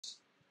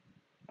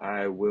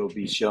I will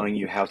be showing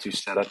you how to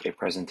set up a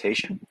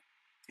presentation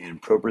in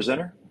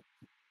Propresenter,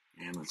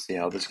 and let's see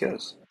how this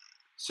goes.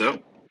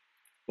 So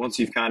once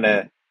you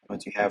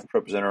have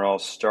Propresenter all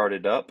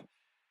started up,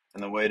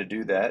 and the way to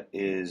do that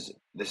is,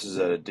 this is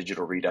a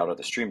digital readout of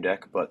the Stream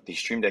Deck, but the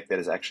Stream Deck that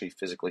is actually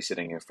physically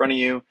sitting in front of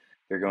you,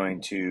 you're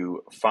going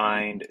to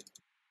find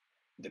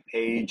the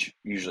page,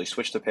 usually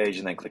switch the page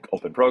and then click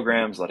Open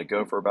Programs, let it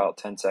go for about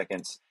 10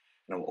 seconds,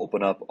 and it will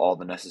open up all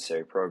the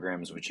necessary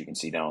programs, which you can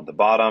see down at the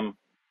bottom.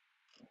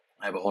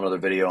 I have a whole other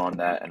video on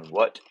that and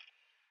what,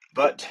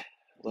 but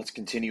let's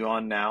continue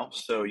on now.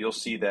 So you'll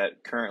see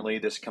that currently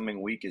this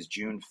coming week is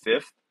June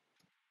 5th,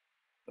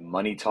 the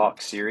Money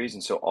Talk series.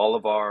 And so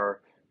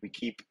we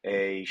keep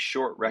a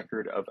short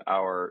record of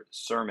our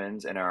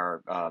sermons and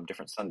our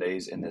different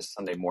Sundays in this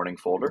Sunday morning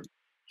folder.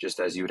 Just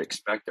as you would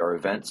expect, our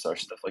events are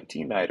stuff like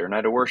team night or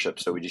night of worship.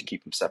 So we just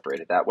keep them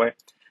separated that way.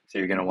 So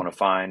you're going to want to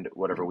find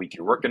whatever week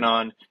you're working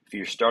on. If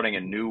you're starting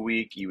a new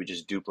week, you would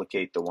just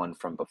duplicate the one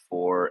from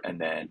before, and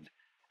then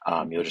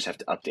you'll just have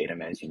to update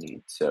them as you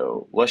need.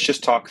 So let's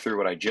just talk through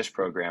what I just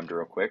programmed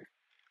real quick.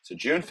 So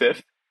June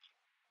 5th,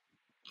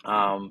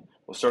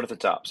 we'll start at the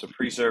top. So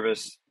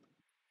pre-service,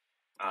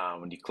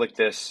 when you click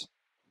this,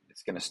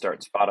 it's going to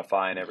start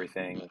Spotify and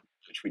everything,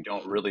 which we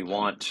don't really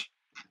want,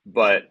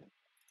 but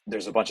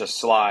there's a bunch of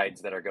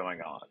slides that are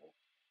going on.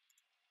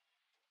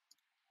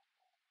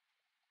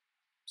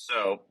 So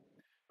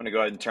I'm going to go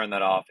ahead and turn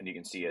that off, and you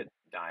can see it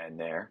dying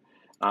there.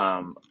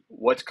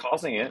 What's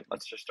causing it?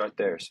 Let's just start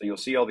there. So you'll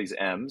see all these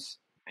M's,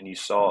 and you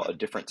saw a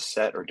different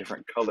set or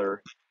different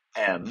color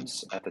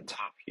M's at the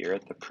top here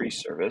at the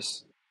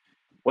pre-service.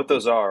 What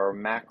those are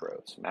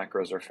macros.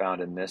 Macros are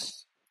found in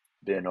this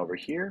bin over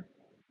here.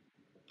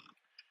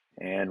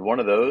 And one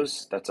of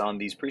those that's on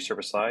these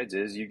pre-service slides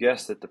is, you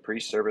guessed it, the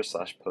pre-service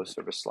 /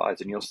 post-service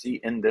slides. And you'll see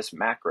in this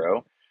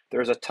macro,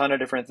 there's a ton of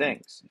different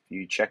things. If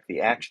you check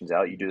the actions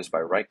out, you do this by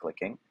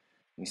right-clicking.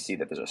 You see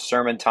that there's a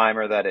sermon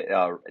timer that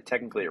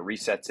technically it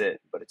resets it,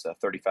 but it's a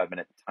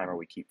 35-minute timer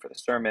we keep for the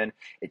sermon.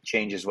 It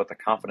changes what the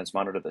confidence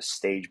monitor, the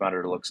stage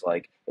monitor, looks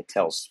like. It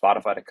tells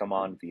Spotify to come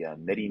on via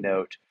MIDI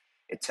note.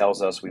 It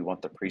tells us we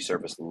want the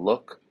pre-service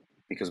look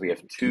because we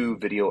have 2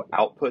 video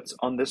outputs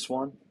on this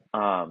one.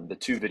 The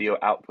 2 video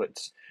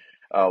outputs,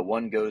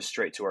 one goes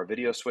straight to our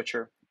video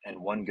switcher, and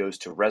one goes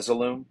to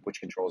Resolume, which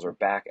controls our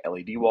back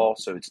LED wall.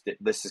 So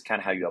this is kind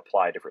of how you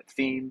apply different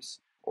themes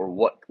or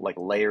what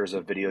layers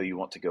of video you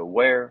want to go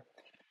where.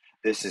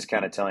 This is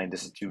kind of telling,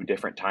 this is 2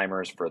 different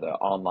timers for the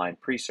online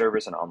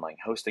pre-service and online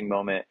hosting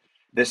moment.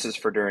 This is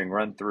for during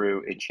run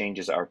through. It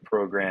changes our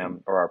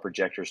program or our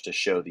projectors to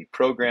show the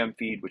program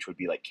feed, which would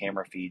be like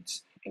camera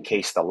feeds, in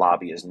case the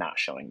lobby is not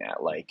showing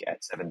that. Like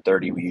at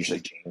 7:30, we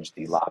usually change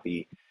the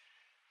lobby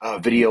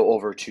video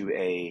over to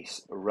an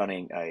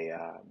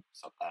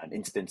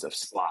instance of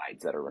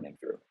slides that are running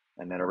through,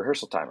 and then a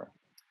rehearsal timer.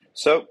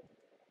 So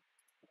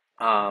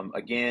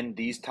again,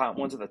 these top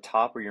ones at the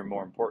top are your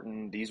more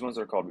important. These ones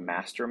are called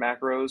master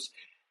macros.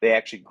 They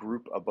actually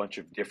group a bunch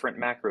of different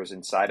macros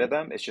inside of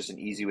them. It's just an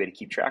easy way to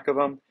keep track of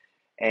them.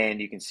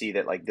 And you can see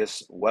that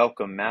this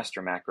welcome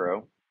master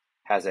macro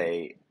has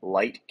a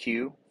light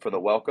cue for the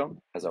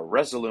welcome, has a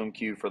Resolume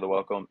cue for the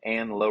welcome,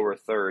 and lower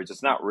thirds.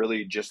 It's not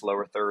really just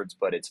lower thirds,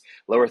 but it's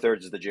lower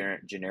thirds is the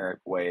generic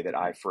way that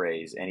I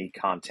phrase any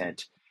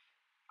content,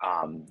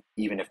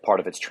 even if part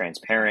of it's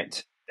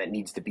transparent, that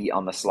needs to be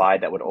on the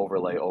slide that would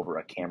overlay over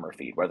a camera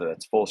feed, whether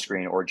that's full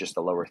screen or just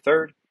the lower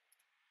third.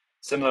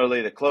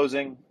 Similarly, the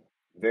closing,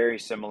 very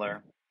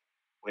similar.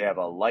 We have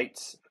a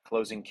lights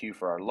closing cue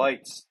for our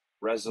lights,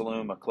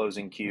 Resolume, a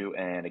closing cue,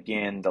 and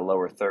again, the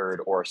lower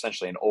third, or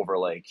essentially an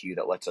overlay cue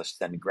that lets us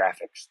send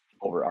graphics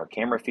over our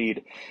camera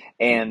feed.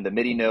 And the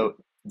MIDI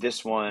note,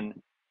 this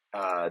one,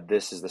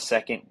 this is the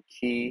second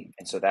key,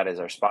 and so that is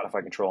our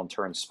Spotify control and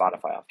turns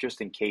Spotify off.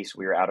 Just in case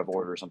we are out of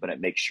order or something, it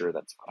makes sure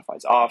that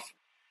Spotify's off.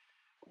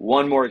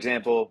 One more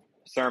example,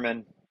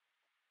 sermon.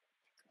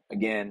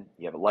 Again,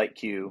 you have a light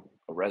cue,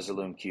 a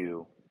Resolume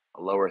cue,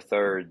 a lower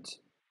thirds,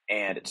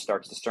 and it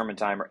starts the sermon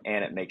timer,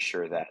 and it makes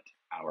sure that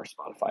our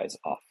Spotify is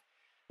off.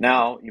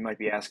 Now, you might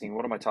be asking,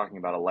 what am I talking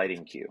about, a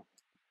lighting cue?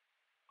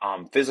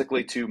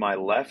 Physically to my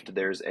left,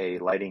 there's a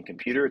lighting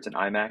computer. It's an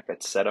iMac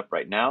that's set up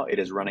right now. It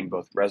is running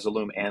both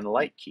Resolume and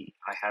light key.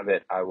 I have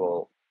it, I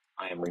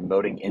am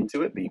remoting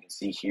into it, but you can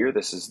see here,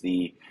 this is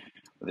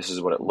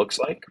what it looks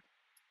like.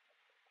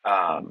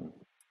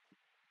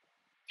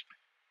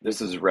 This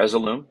is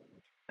Resolume.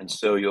 And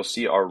so you'll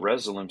see our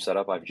Resolume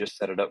setup. I've just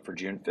set it up for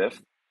June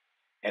 5th.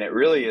 And it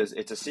really is,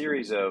 it's a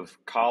series of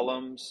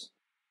columns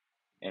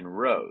and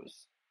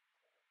rows.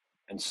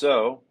 And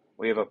so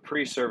we have a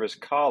pre-service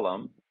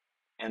column,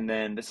 and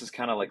then this is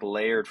kind of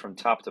layered from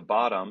top to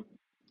bottom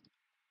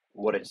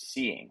what it's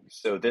seeing.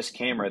 So this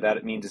camera,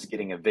 that means it's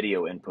getting a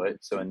video input.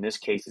 So in this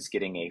case, it's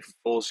getting a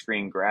full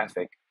screen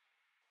graphic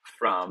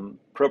from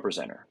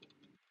Propresenter.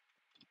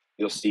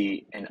 You'll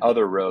see in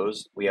other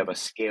rows, we have a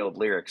scaled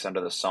lyrics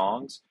under the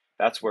songs.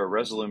 That's where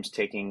Resolume's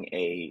taking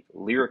a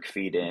lyric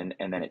feed in,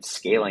 and then it's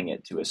scaling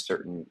it to a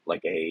certain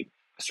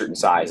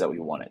size that we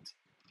want it.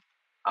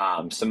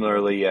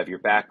 Similarly, you have your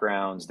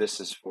backgrounds. This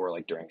is for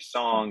like during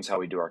songs, how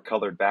we do our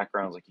colored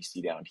backgrounds like you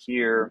see down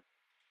here.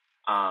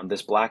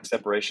 This black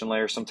separation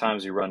layer,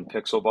 sometimes we run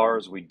pixel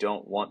bars. We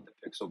don't want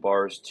the pixel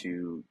bars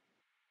to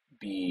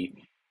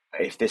be,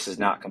 if this is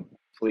not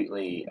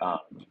completely,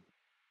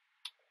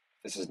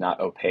 this is not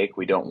opaque,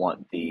 we don't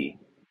want the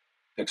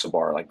pixel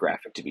bar like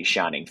graphic to be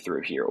shining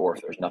through here, or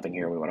if there's nothing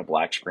here, we want a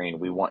black screen.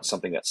 We want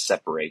something that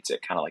separates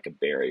it, kind of like a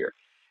barrier.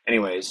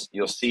 Anyways,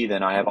 you'll see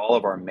then I have all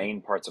of our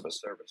main parts of a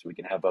service. We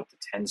can have up to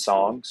 10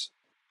 songs.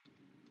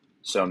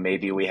 So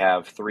maybe we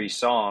have 3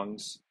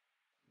 songs,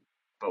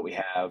 but we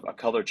have a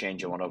color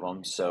change in one of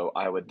them. So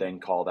I would then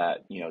call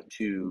that,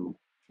 2,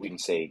 we can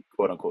say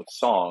quote unquote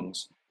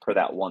songs per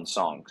that one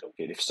song. So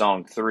if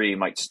song 3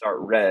 might start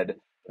red,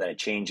 then it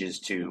changes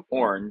to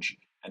orange,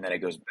 and then it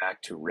goes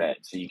back to red.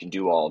 So you can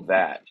do all of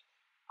that.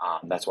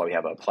 That's why we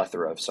have a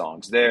plethora of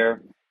songs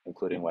there,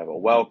 including we have a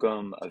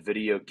welcome, a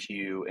video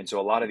cue. And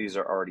so a lot of these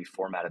are already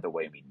formatted the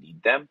way we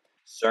need them.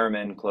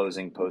 Sermon,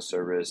 closing, post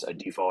service, a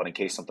default in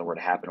case something were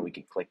to happen, we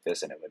could click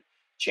this and it would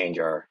change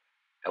our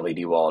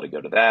LED wall to go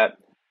to that.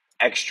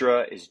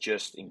 Extra is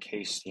just in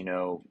case,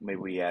 maybe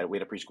we had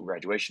a preschool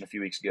graduation a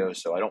few weeks ago,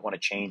 so I don't want to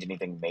change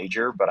anything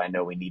major, but I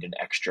know we need an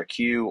extra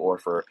cue, or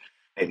for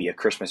maybe a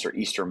Christmas or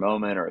Easter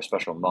moment or a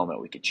special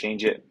moment, we could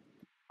change it.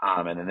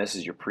 And then this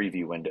is your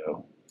preview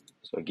window.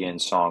 So again,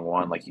 song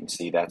 1, like you can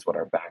see, that's what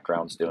our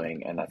background's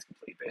doing, and that's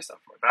completely based off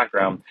of our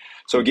background.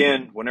 So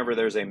again, whenever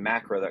there's a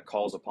macro that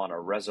calls upon a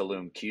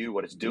Resolume cue,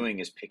 what it's doing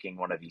is picking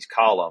one of these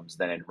columns.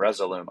 Then in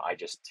Resolume, I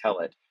just tell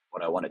it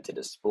what I want it to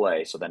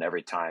display. So then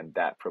every time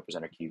that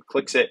Propresenter cue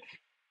clicks it,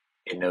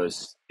 it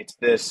knows it's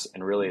this,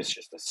 and really it's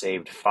just a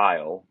saved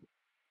file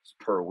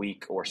per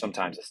week, or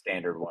sometimes a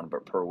standard one,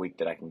 but per week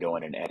that I can go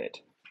in and edit.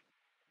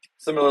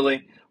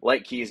 Similarly,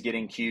 light key is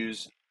getting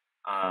cues.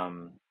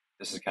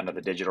 This is kind of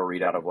the digital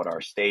readout of what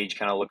our stage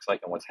kind of looks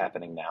like and what's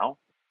happening now.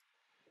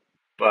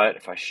 But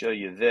if I show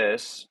you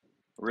this,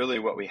 really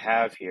what we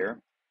have here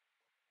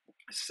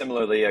is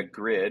similarly a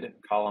grid,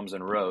 columns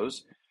and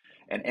rows,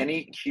 and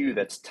any cue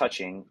that's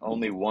touching,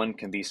 only one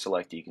can be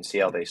selected. You can see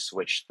how they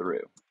switch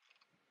through.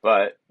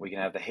 But we can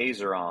have the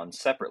hazer on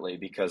separately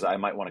because I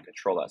might want to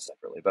control that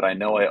separately. But I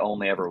know I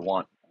only ever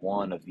want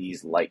one of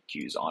these light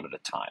cues on at a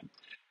time.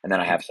 And then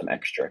I have some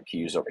extra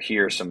cues over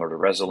here, similar to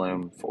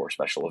Resolume for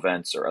special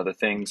events or other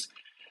things.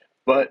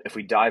 But if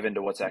we dive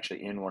into what's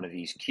actually in one of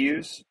these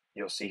cues,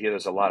 you'll see here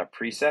there's a lot of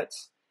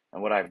presets.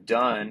 And what I've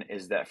done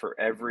is that for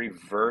every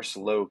verse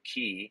low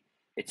key,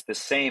 it's the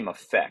same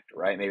effect,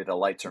 right? Maybe the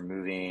lights are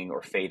moving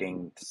or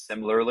fading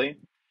similarly.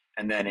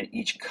 And then in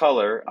each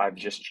color, I've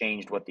just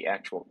changed what the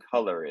actual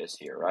color is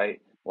here,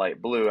 right?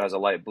 Light blue has a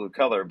light blue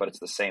color, but it's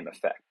the same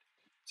effect.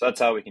 So that's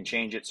how we can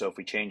change it. So if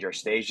we change our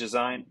stage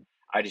design,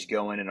 I just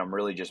go in and I'm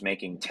really just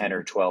making 10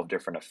 or 12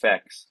 different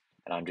effects,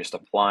 and I'm just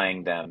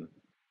applying them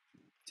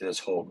to this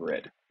whole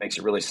grid. Makes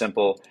it really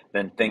simple.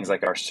 Then things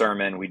like our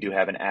sermon, we do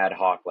have an ad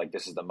hoc, like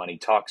this is the Money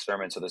Talk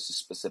sermon, so this is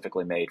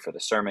specifically made for the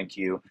sermon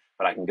cue,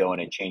 but I can go in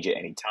and change it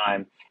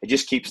anytime. It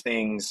just keeps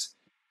things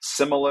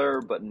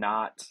similar, but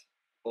not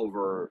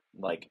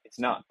it's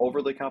not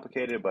overly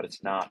complicated, but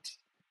it's not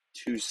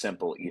too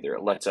simple either.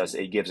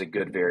 It gives a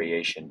good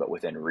variation, but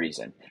within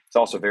reason. It's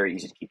also very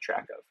easy to keep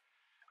track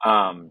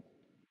of.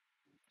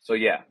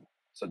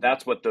 So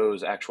that's what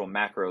those actual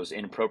macros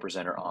in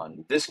Propresenter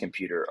on this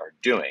computer are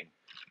doing.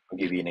 I'll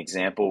give you an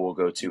example. We'll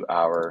go to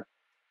our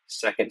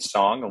second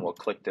song and we'll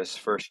click this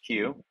first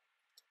cue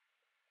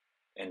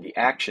and the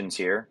actions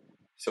here.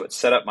 So it's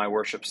set up my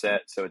worship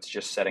set. So it's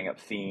just setting up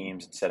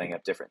themes and setting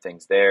up different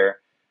things there.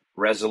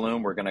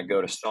 Resolume, we're going to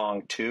go to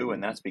song 2,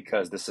 and that's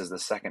because this is the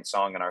second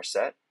song in our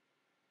set.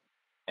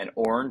 And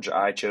orange,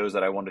 I chose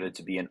that I wanted it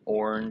to be an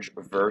orange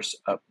verse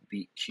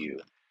upbeat cue.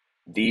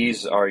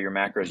 These are your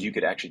macros. You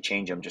could actually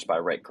change them just by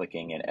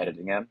right-clicking and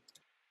editing them,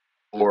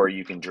 or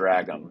you can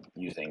drag them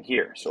using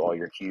here. So all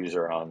your cues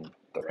are on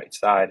the right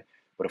side.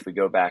 But if we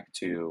go back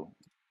to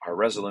our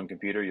Resolume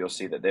computer, you'll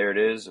see that there it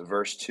is,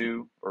 verse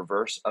 2 or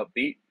verse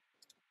upbeat,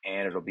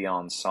 and it'll be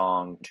on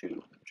song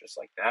 2, just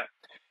like that.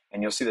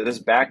 And you'll see that this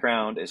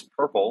background is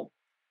purple,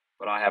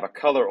 but I have a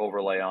color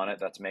overlay on it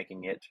that's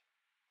making it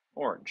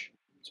orange.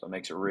 So it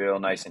makes it real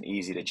nice and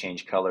easy to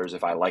change colors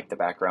if I like the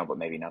background, but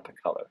maybe not the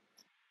color.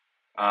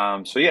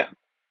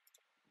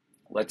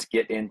 Let's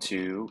get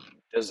into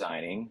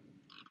designing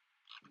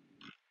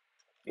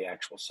the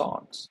actual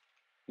songs.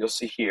 You'll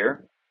see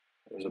here,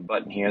 there's a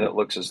button here that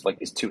looks like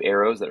these 2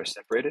 arrows that are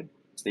separated.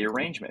 It's the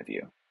arrangement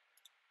view.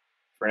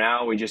 For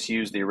now, we just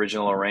use the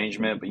original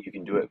arrangement, but you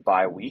can do it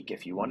by week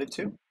if you wanted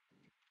to.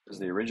 This is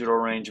the original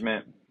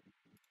arrangement.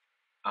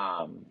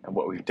 And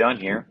what we've done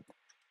here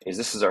is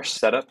this is our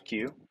setup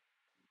cue.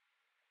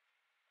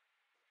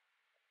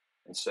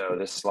 And so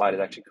this slide is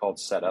actually called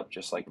setup,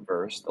 just like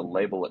verse. The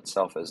label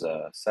itself is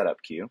a setup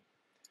cue.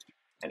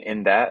 And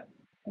in that,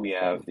 we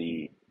have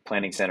the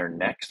planning center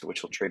next,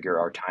 which will trigger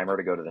our timer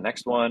to go to the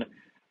next one.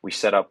 We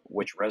set up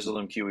which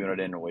Resolume cue we want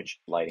it in and which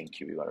lighting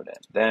cue we want it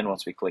in. Then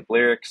once we click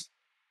lyrics,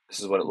 this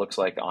is what it looks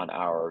like on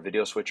our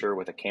video switcher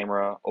with a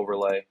camera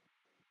overlay.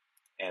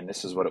 And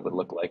this is what it would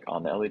look like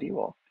on the LED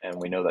wall. And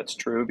we know that's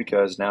true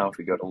because now if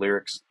we go to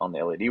lyrics on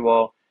the LED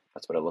wall,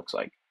 that's what it looks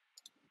like.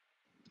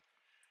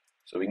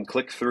 So we can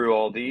click through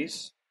all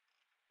these,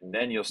 and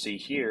then you'll see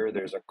here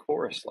there's a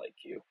chorus light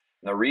cue.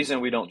 And the reason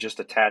we don't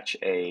just attach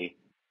a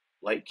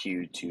light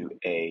cue to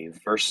a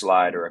verse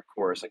slide or a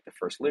chorus like the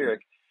first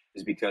lyric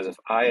is because if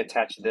I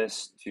attach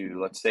this to,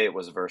 let's say it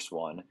was verse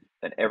 1,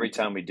 then every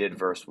time we did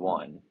verse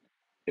 1,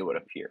 it would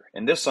appear.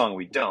 In this song,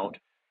 we don't,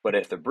 but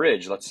if the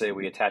bridge, let's say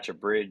we attach a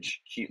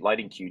bridge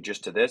lighting cue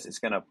just to this, it's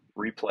going to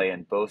replay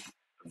in both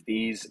of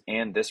these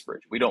and this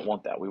bridge. We don't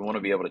want that. We want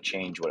to be able to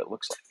change what it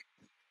looks like.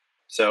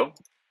 So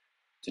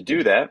to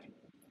do that,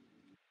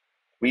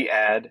 we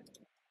add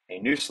a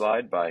new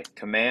slide by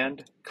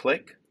Command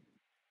click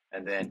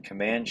and then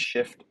Command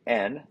Shift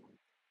N.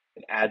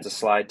 It adds a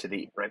slide to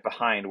the right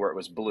behind where it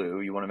was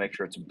blue. You want to make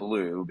sure it's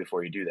blue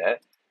before you do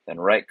that. Then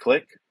right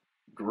click,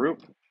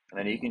 group, and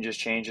then you can just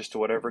change this to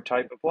whatever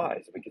type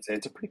applies. We could say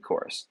it's a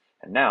pre-chorus.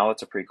 And now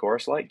it's a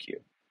pre-chorus light cue.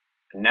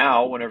 And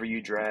now whenever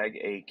you drag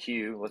a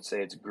cue, let's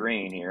say it's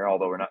green here,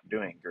 although we're not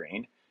doing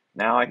green,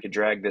 now I could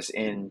drag this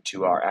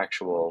into our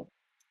actual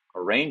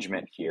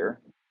arrangement here.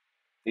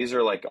 These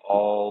are like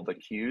all the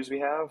cues we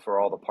have for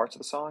all the parts of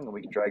the song, and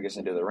we can drag this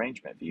into the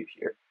arrangement view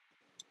here.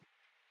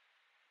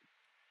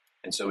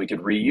 And so we could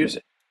reuse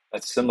it.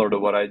 That's similar to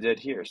what I did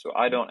here. So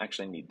I don't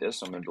actually need this,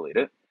 so I'm going to delete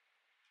it.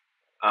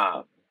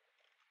 But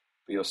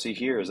you'll see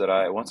here is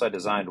that once I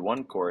designed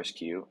one chorus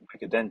cue, I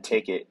could then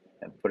take it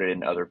and put it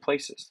in other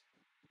places.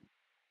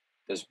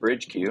 This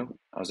bridge cue,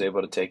 I was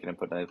able to take it and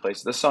put it in other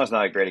places. This song's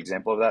not a great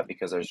example of that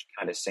because there's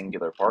kind of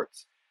singular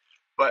parts.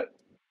 But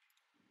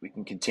we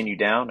can continue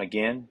down.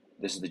 Again,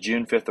 this is the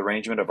June 5th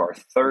arrangement of our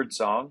third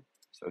song.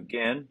 So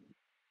again,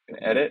 I'm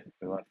going to edit.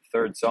 We want the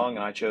third song,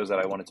 and I chose that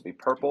I want it to be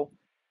purple.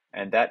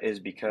 And that is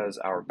because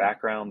our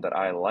background that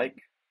I like,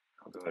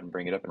 I'll go ahead and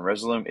bring it up in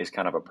Resolume, is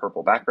kind of a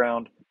purple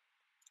background.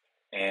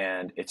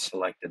 And it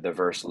selected the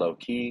verse low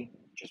key,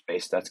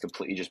 that's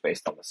completely just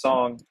based on the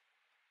song.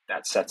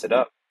 That sets it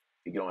up.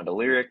 You go into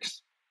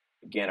lyrics.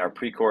 Again, our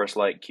pre-chorus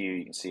light cue,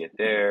 you can see it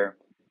there.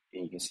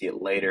 And you can see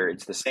it later.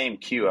 It's the same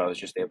cue. I was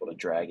just able to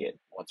drag it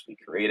once we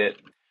create it.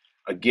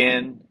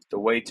 Again, the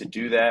way to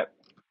do that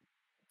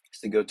is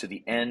to go to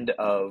the end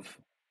of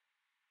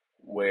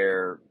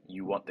where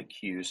you want the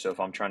cue. So if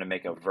I'm trying to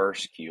make a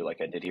verse cue,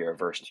 like I did here, a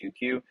verse 2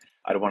 cue,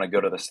 I'd want to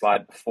go to the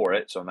slide before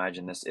it. So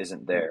imagine this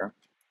isn't there.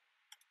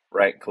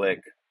 Right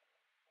click.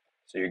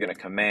 So you're going to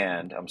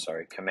command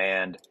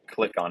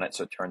click on it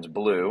so it turns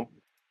blue.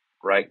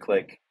 Right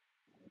click.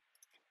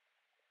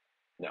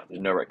 No,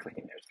 there's no right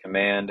clicking there. It's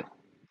command.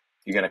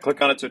 You're going to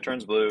click on it so it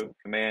turns blue.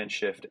 Command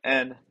Shift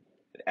N.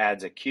 It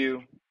adds a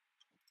cue.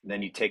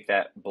 Then you take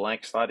that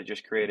blank slide it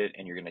just created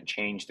and you're going to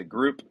change the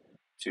group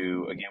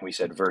to, again, we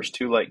said verse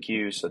 2 light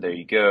cue. So there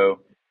you go.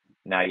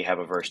 Now you have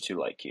a verse 2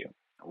 light cue.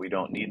 We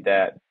don't need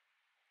that,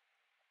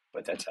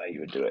 but that's how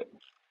you would do it.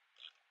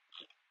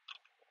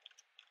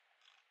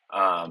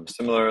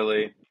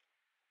 Similarly,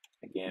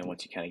 again,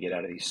 once you kind of get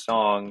out of these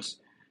songs,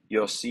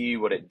 you'll see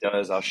what it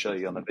does. I'll show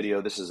you on the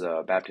video. This is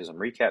a baptism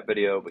recap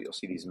video, but you'll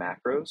see these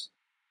macros.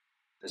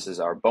 This is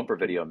our bumper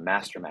video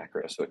master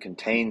macro. So it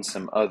contains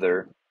some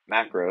other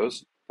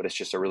macros, but it's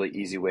just a really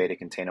easy way to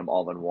contain them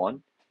all in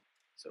one.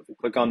 So if we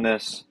click on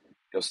this,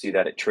 you'll see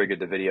that it triggered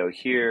the video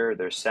here.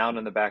 There's sound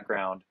in the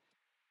background.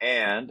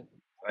 And if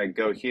I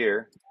go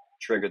here,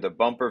 trigger the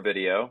bumper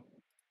video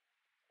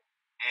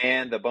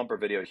and the bumper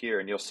video here.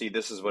 And you'll see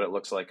this is what it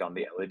looks like on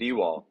the LED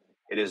wall.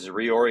 It has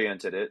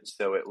reoriented it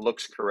so it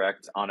looks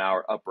correct on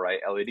our upright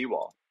LED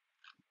wall.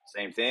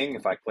 Same thing,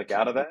 if I click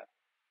out of that,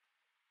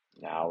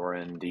 now we're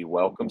in the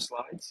welcome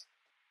slides.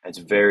 It's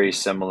very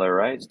similar,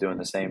 right? It's doing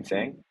the same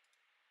thing.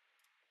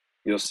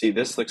 You'll see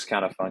this looks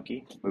kind of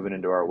funky. Moving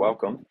into our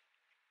welcome.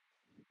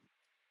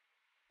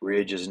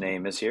 Ridge's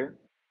name is here,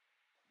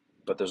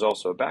 but there's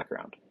also a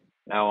background.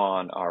 Now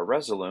on our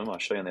Resolume, I'll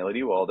show you on the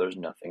LED wall, there's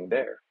nothing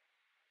there.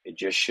 It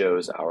just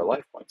shows our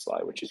Lifepointe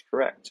slide, which is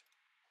correct.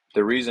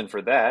 The reason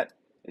for that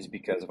is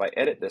because if I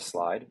edit this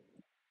slide,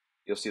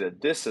 you'll see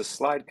that this is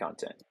slide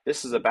content.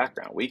 This is a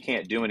background. We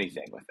can't do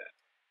anything with it.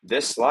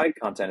 This slide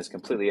content is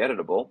completely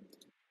editable.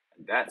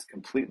 That's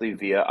completely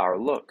via our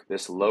look.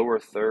 This lower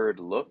third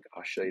look,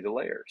 I'll show you the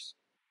layers.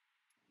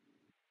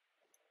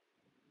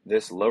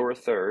 This lower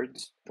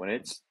thirds, when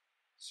it's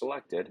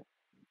selected,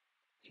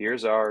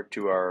 here's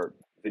to our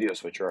video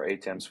switcher, our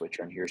ATEM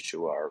switcher, and here's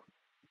to our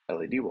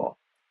LED wall.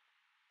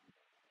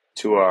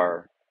 To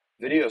our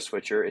video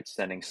switcher, it's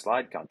sending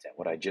slide content.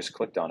 What I just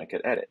clicked on, it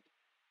could edit,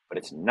 but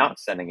it's not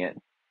sending it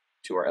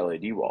to our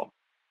LED wall.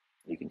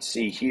 You can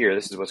see here,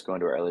 this is what's going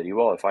to our LED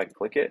wall. If I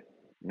click it,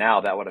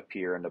 now that would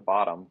appear in the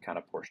bottom kind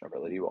of portion of our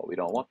LED wall. We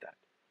don't want that.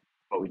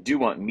 But we do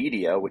want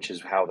media, which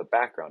is how the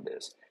background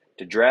is.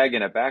 To drag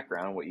in a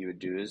background, what you would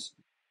do is,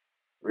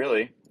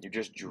 really, you're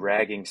just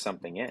dragging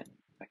something in.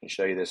 I can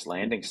show you this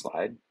landing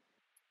slide.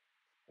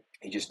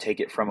 You just take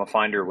it from a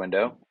Finder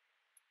window,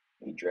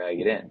 you drag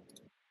it in.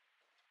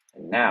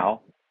 And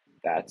now,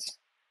 that's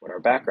what our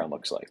background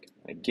looks like.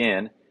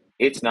 Again,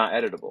 it's not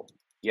editable.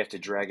 You have to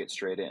drag it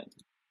straight in.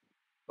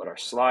 what our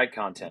slide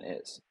content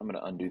is. I'm going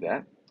to undo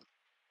that.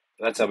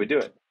 That's how we do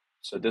it.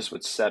 So this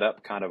would set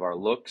up kind of our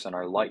looks and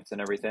our lights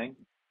and everything.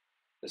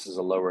 This is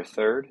a lower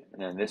third,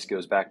 and then this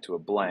goes back to a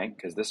blank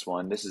because this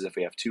is if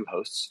we have two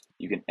hosts.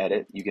 You can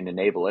edit, you can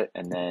enable it,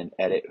 and then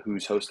edit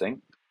who's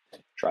hosting.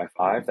 Try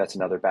 5, that's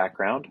another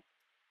background.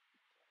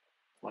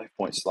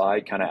 Lifepointe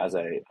slide kind of as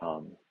a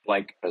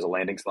blank, as a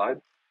landing slide.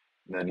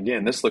 And then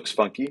again, this looks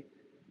funky,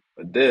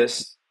 but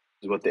this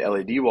is what the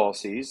LED wall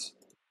sees.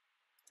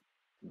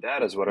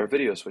 That is what our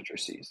video switcher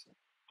sees.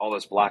 All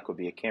this black would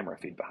be a camera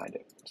feed behind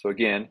it. So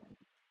again,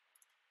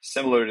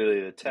 similar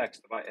to the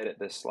text, if I edit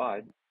this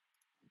slide,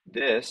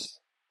 this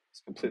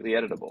is completely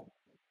editable.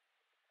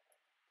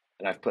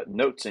 And I've put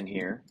notes in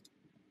here.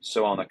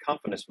 So on the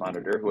confidence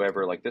monitor,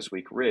 whoever, like this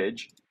week,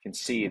 Ridge, can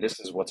see this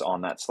is what's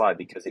on that slide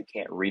because it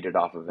can't read it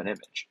off of an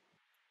image.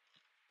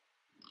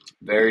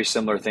 Very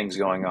similar things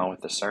going on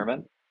with the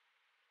sermon.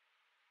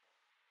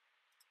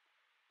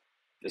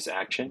 This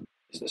action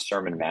is the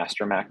sermon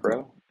master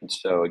macro. And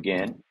so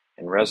again,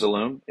 in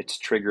Resolume, it's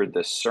triggered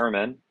the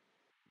sermon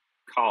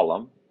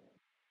column.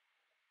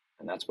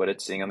 And that's what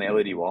it's seeing on the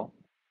LED wall.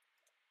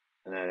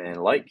 And then in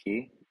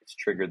LightKey, it's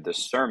triggered the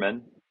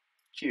sermon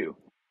queue.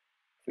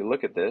 If we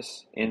look at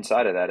this,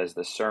 inside of that is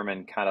the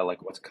sermon, kind of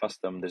like what's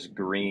custom, this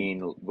green,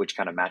 which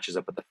kind of matches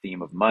up with the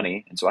theme of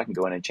money. And so I can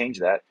go in and change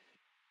that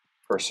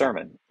per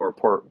sermon or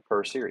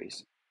per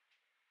series.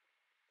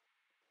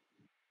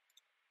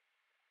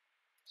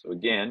 So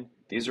again,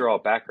 these are all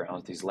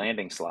backgrounds, these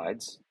landing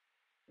slides.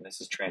 And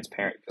this is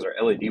transparent because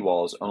our LED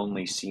wall is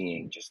only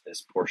seeing just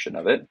this portion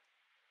of it.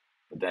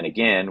 But then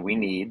again, we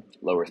need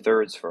lower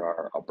thirds for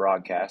our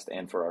broadcast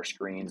and for our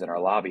screens and our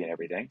lobby and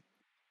everything.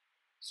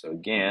 So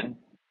again,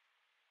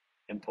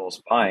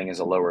 impulse buying is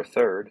a lower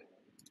third,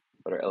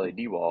 but our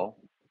LED wall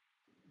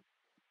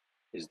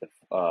is the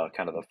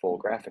kind of the full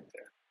graphic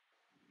there.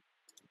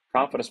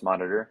 Confidence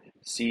monitor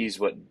sees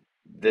what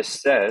this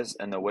says,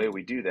 and the way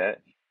we do that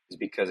is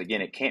because,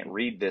 again, it can't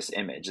read this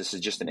image. This is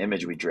just an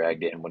image we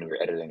dragged in when we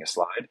were editing a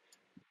slide,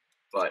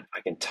 but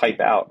I can type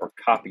out or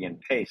copy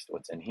and paste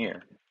what's in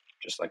here,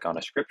 just like on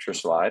a scripture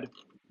slide.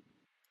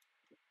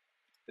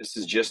 This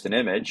is just an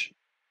image,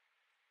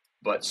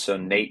 but so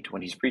Nate,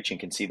 when he's preaching,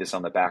 can see this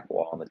on the back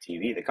wall on the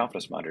TV, the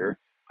confidence monitor.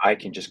 I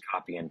can just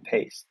copy and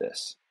paste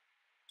this.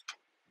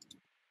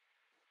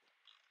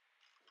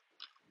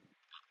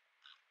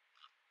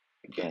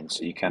 Again,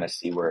 so you kind of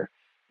see where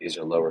these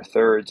are lower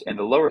thirds, and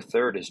the lower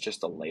third is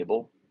just a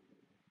label.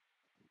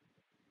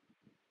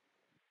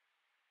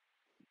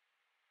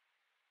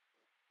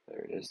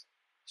 There it is.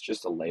 It's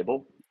just a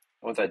label.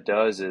 And what that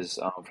does is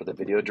for the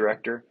video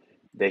director,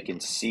 they can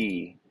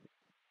see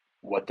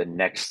what the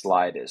next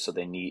slide is. So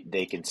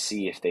they can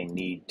see if they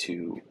need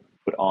to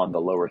put on the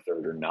lower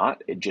third or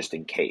not, just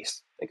in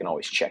case. They can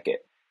always check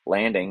it.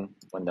 Landing,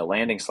 when the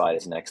landing slide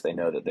is next, they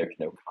know that there's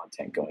no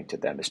content going to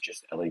them. It's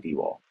just LED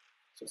wall.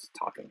 So it's a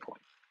talking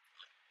point.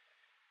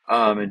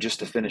 And just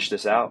to finish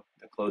this out,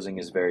 the closing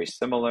is very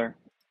similar.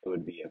 It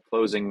would be a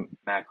closing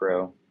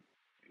macro.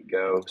 There you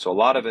go. So a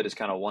lot of it is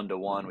kind of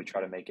one-to-one. We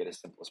try to make it as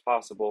simple as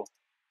possible.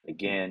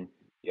 Again,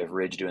 you have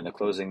Ridge doing the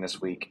closing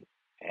this week,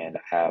 and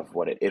I have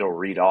it'll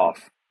read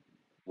off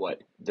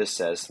what this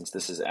says, since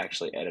this is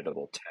actually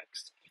editable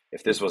text.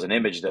 If this was an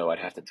image, though, I'd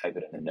have to type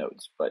it in the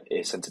notes. But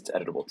since it's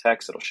editable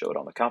text, it'll show it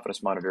on the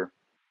confidence monitor.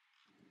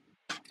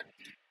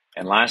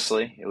 And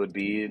lastly, it would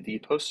be the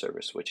post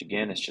service, which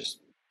again is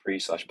just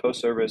pre/post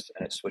service,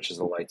 and it switches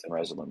the lights and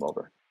Resolume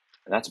over.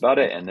 And that's about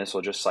it. And this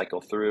will just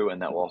cycle through,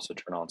 and that will also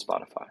turn on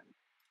Spotify.